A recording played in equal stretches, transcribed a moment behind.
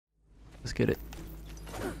Let's get it.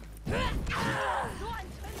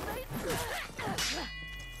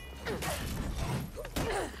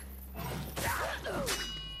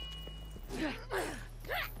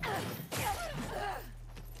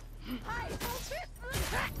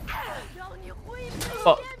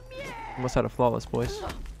 Oh, almost had a flawless, boys.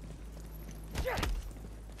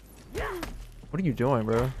 What are you doing,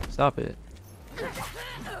 bro? Stop it.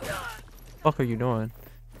 What are you doing?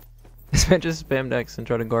 This man just spammed X and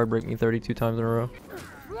tried to guard break me 32 times in a row.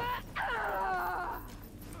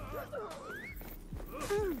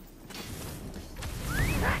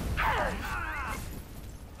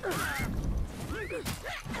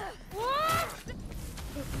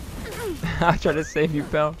 I tried to save you,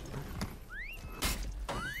 pal.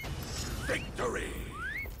 Victory.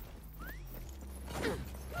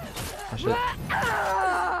 Oh, shit.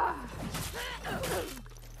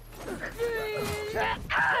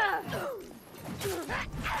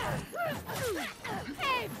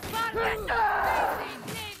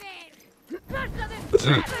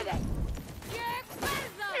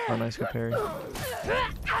 Oh, nice good parry.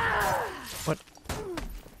 What?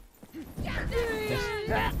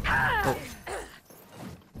 Yes. Oh.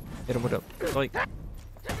 Hit him with up. Like.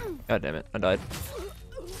 God damn it, I died.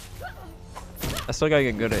 I still gotta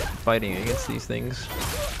get good at fighting against these things.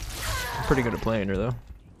 I'm pretty good at playing her though.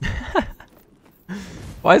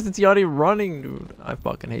 Why is the Tiani running, dude? I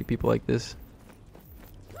fucking hate people like this.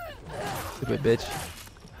 Stupid bitch.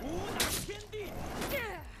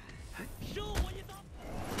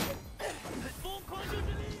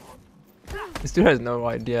 This dude has no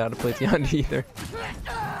idea how to play Tiani either.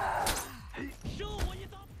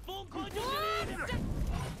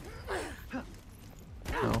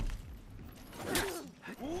 No.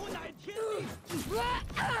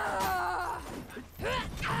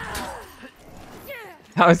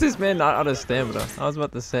 How is this man not out of stamina? I was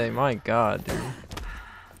about to say, my god, dude.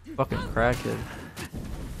 Fucking crackhead.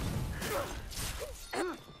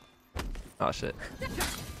 Oh shit.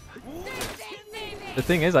 The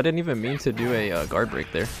thing is, I didn't even mean to do a guard break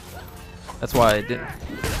there. That's why I didn't.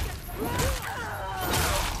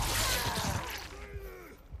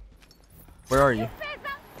 Where are you?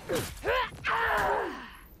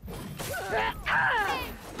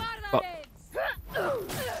 Oh.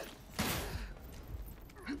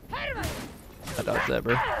 I dodged that,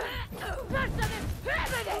 bro.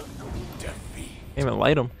 Can't even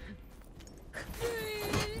light him.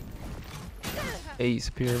 Hey,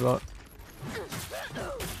 superior bot.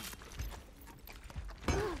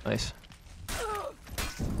 Nice.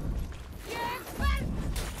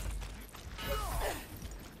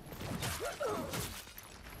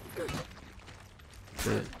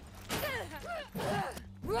 Good.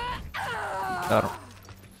 Got him.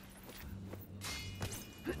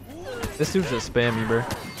 This dude's just spam me, bro.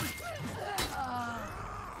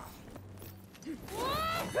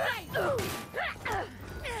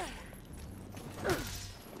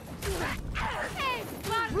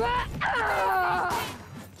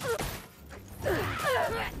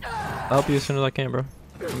 I'll help you as soon as I can, bro.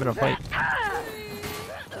 I'm in a fight.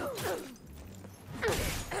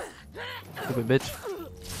 Stupid bitch.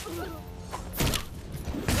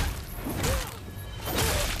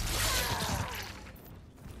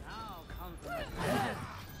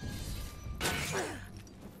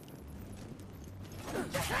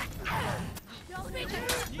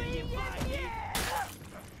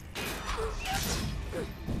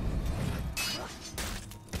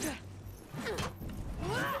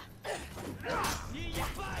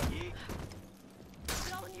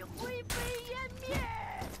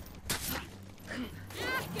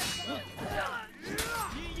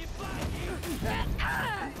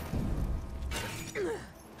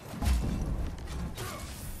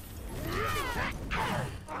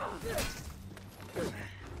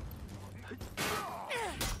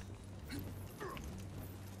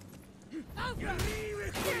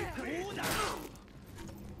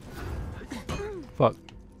 Fuck.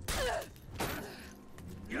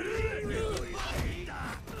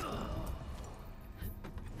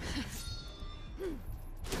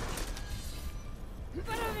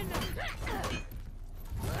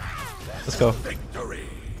 Let's go. Victory.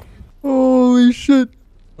 Holy shit.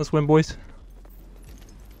 Let's win, boys.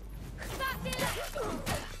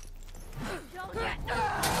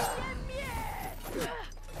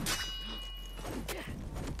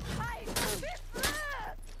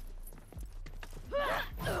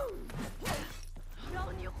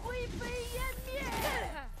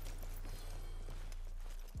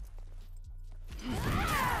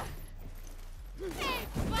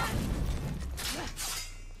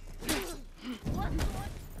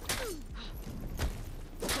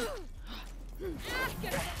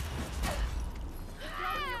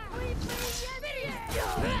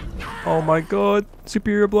 Oh my god.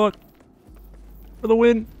 Superior block. For the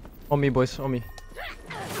win. On me, boys. On me.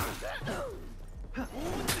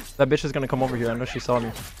 That bitch is gonna come over here. I know she saw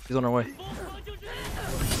me. She's on her way.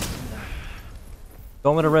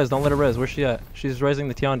 Don't let her res. Don't let her res. Where's she at? She's raising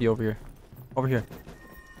the Tiandi over here. Over here.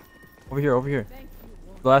 Over here. Over here.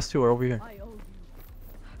 The last two are over here.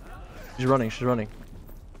 She's running. She's running.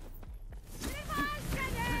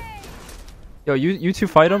 Yo, you two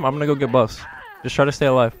fight him. I'm gonna go get buffs. Just try to stay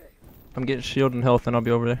alive. I'm getting shield and health and I'll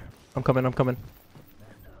be over there. I'm coming. I'm coming.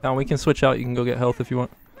 Now we can switch out. You can go get health if you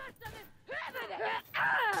want.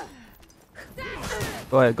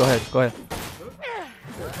 Go ahead. Go ahead. Go ahead.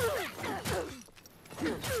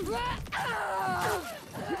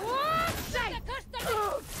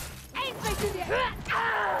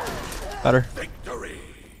 Got her.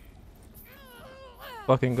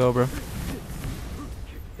 Fucking go, bro.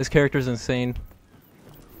 This character's insane.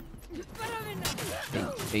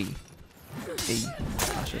 Hey. Hey.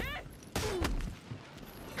 Ah, shit.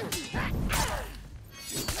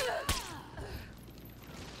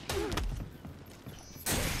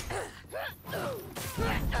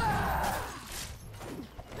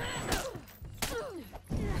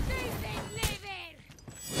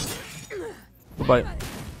 Goodbye.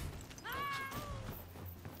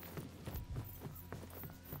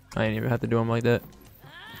 I ain't even have to do him like that.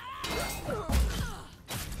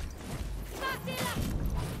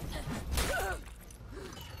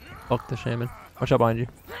 Fuck the shaman. Watch out behind you.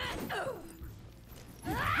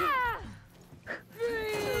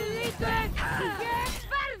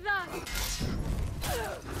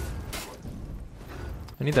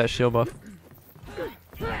 I need that shield buff.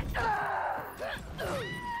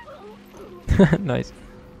 Nice.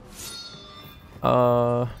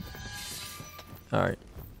 Alright.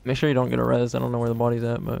 Make sure you don't get a res. I don't know where the body's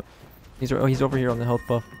at, but he's over here on the health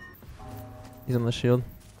buff. He's on the shield.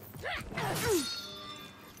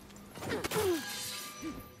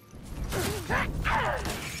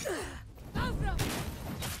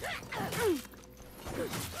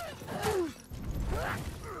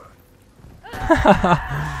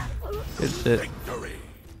 Good shit.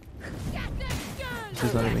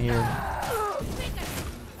 She's not even here.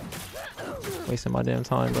 Wasting my damn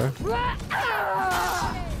time, bro.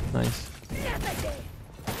 Nice.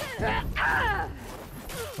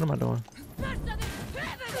 What am I doing?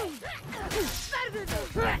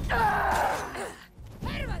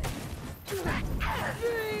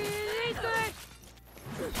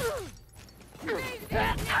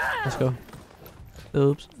 Let's go.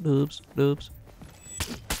 Oops, oops, oops.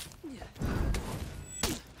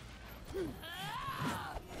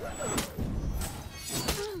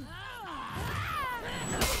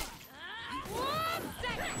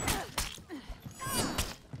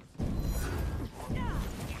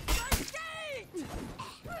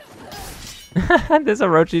 This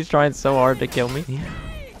Orochi's trying so hard to kill me.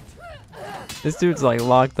 This dude's like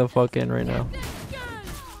locked the fuck in right now.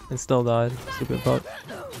 And still died. Stupid fuck.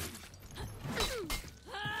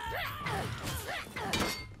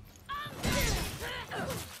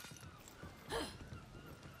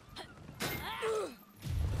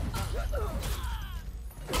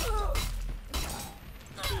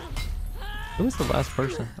 Who was the last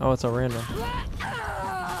person? Oh, it's a random.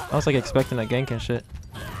 I was like expecting a gank and shit.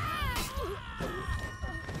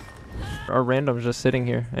 Our random's just sitting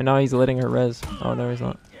here, and now he's letting her res. Oh no, he's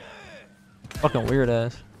not. Fucking weird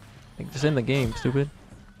ass. Like, just in the game, stupid.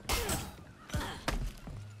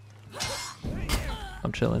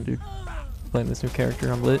 I'm chilling, dude. Playing this new character,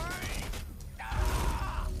 I'm lit.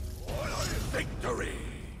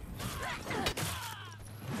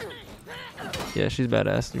 Yeah, she's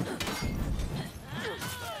badass, dude.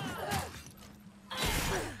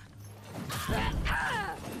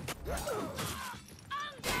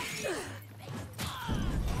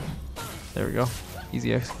 There we go.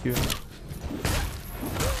 Easy execute.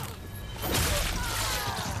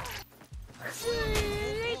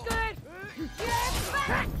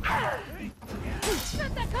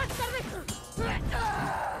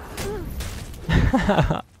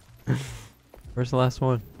 Where's the last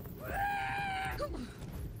one?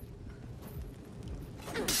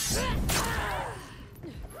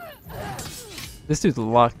 This dude's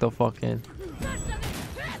locked the fuck in.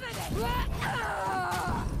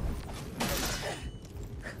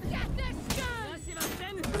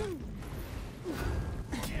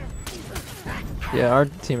 Yeah, our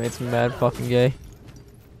teammate's mad fucking gay.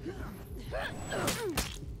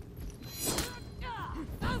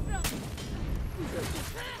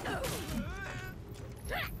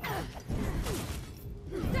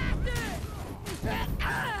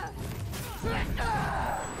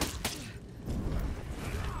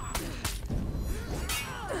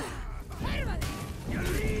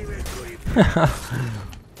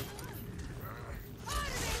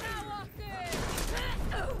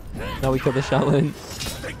 Now we kill the Shaolin.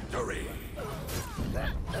 Victory.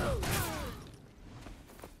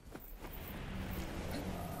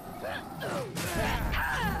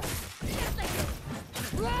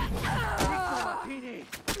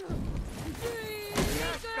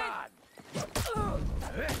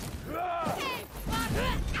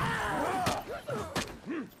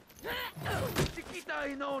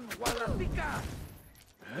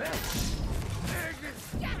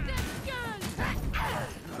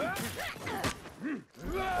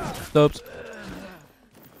 Oops.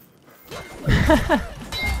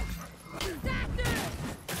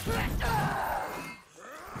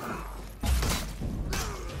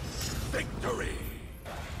 Victory.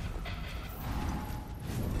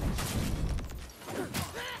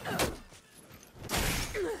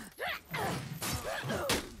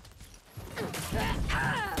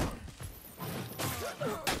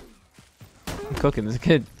 Cooking this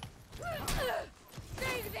kid.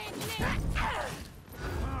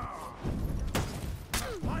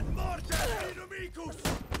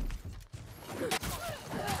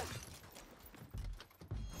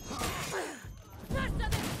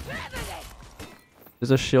 There's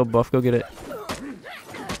a shield buff, go get it.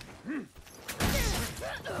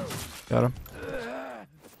 Got him.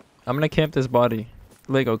 I'm gonna camp this body.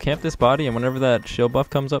 Lego, camp this body, and whenever that shield buff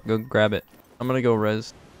comes up, go grab it. I'm gonna go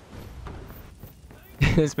res.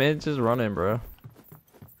 This man's just running, bro.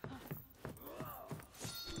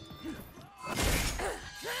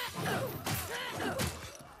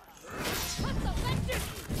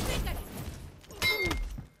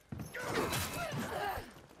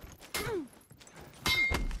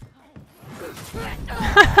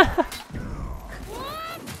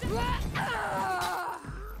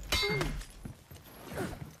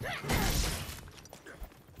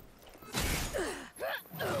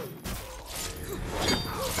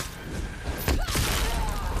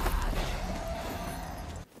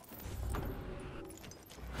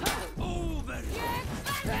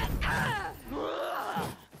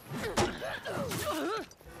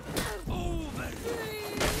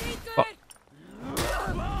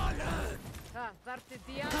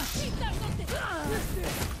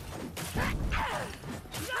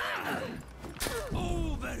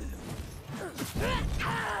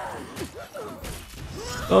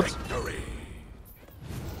 Oops.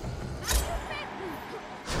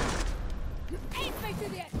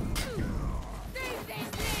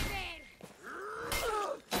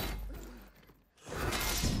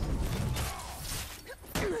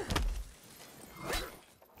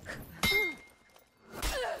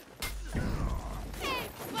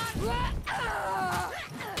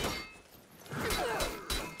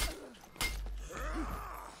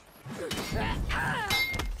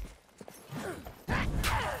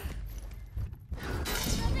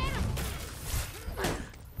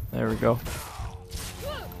 There we go.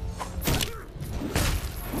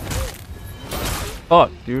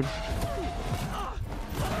 Fuck, dude.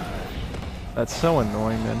 That's so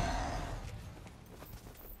annoying, man.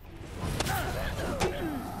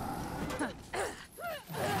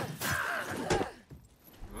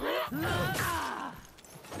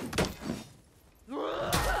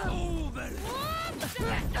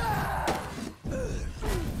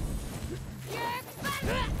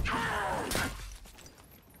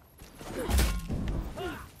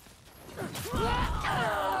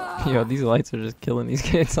 Yo, these lights are just killing these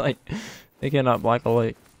kids. Like, they cannot block a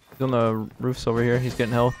light. He's on the roofs over here. He's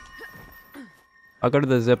getting health. I'll go to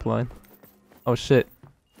the zip line. Oh shit.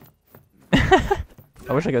 I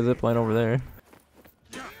wish I could zip line over there.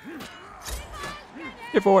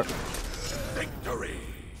 Here for it. Victory.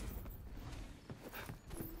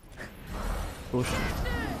 Oh shit.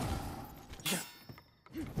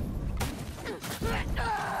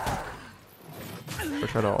 Or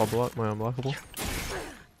try to all block my unblockable.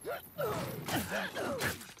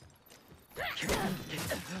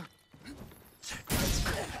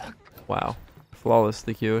 Wow. Flawless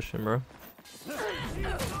the Kyoshin, bro.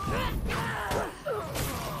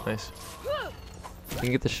 Nice. You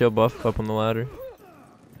can get the shield buff up on the ladder.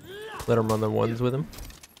 Let him run the ones with him.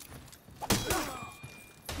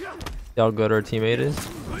 See how good our teammate is.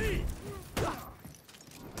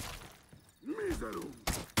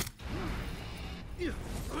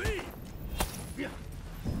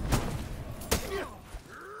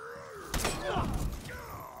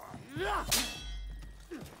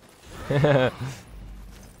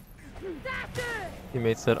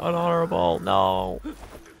 Teammate said, "Unhonorable, no."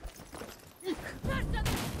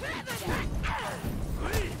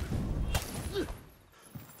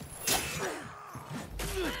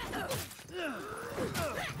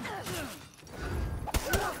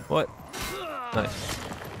 What? Nice.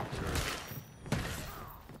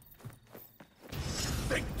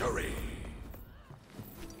 Victory.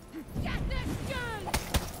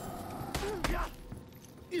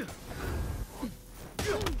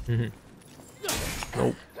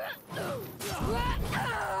 Nope.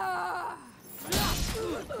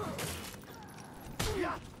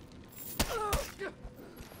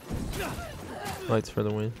 Lights for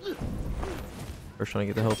the win. First trying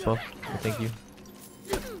to get the health buff. Oh, thank you.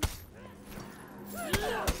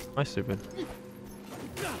 Am I stupid?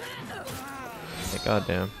 Yeah,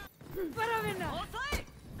 goddamn.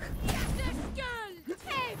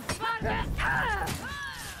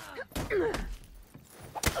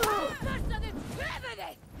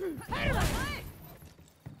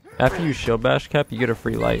 After you shield bash cap, you get a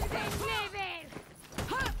free light.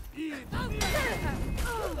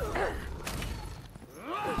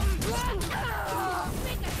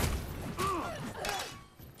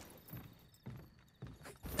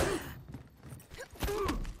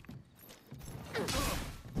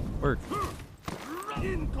 Work.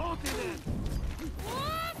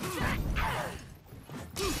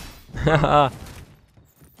 Haha.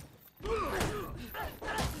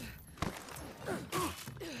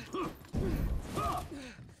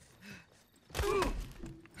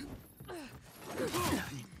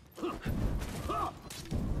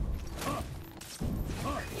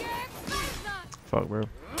 Fuck, bro.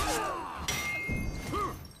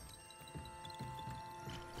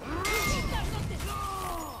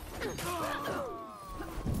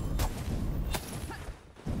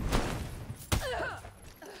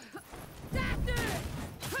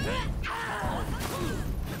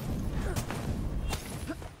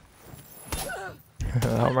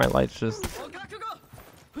 How are my lights just...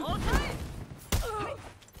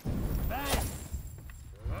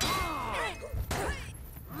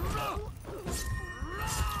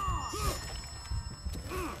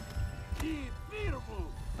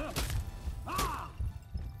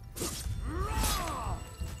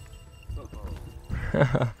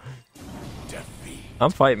 I'm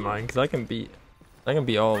fighting mine because I can beat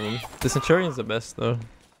all of them. The Centurion's the best though.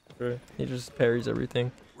 Sure. He just parries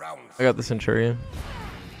everything. I got the Centurion.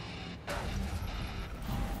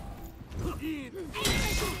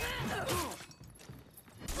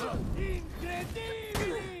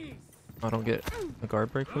 I don't get a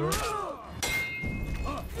guard break for it.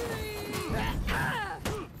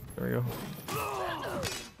 There we go.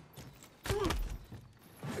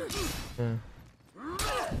 Yeah.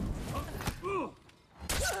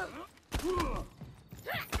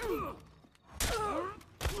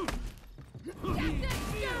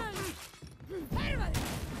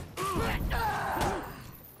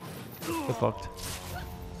 Get fucked.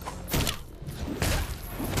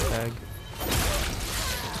 Tag.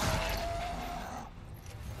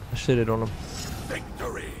 I shitted on him.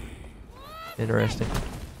 Victory. Interesting.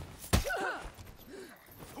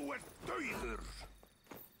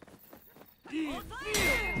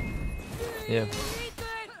 Yeah.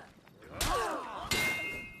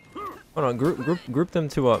 Hold on, group them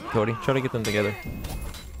two up, Cody. Try to get them together.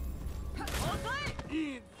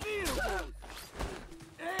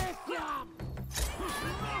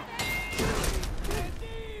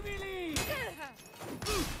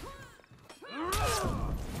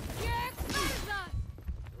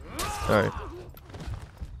 Alright.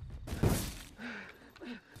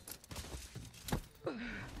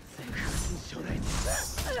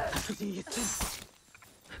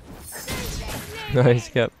 Nice,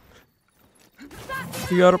 Cap.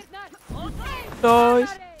 You got him. Nice.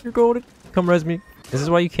 You're golden. Come res me. This is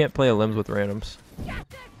why you can't play a limbs with randoms.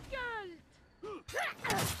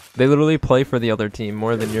 They literally play for the other team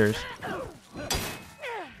more than yours.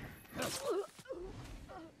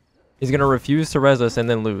 He's gonna refuse to res us and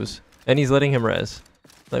then lose. And he's letting him res.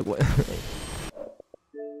 Like what?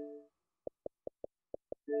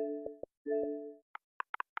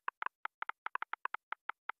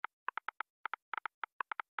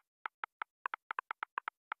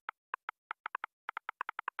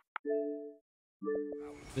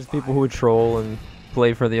 There's people who would troll and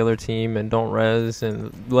play for the other team and don't res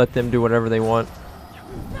and let them do whatever they want.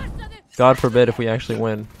 God forbid if we actually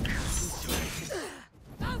win.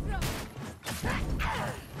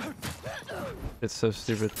 It's so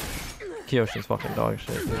stupid. Kyoshin's fucking dog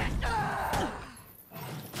shit, dude.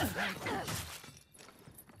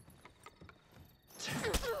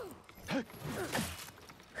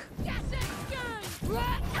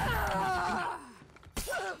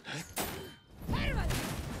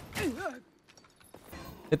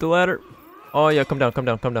 Hit the ladder. Oh yeah, come down, come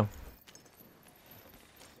down, come down.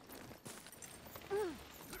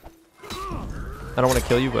 I don't want to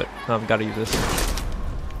kill you, but I've got to use this.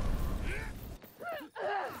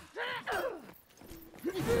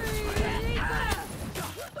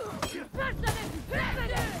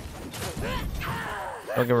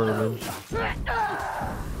 I'll give her revenge.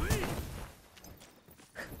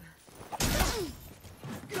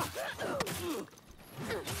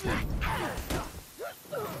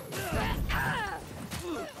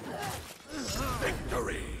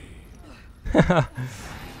 Victory.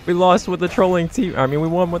 We lost with the trolling team. I mean, we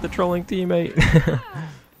won with the trolling teammate.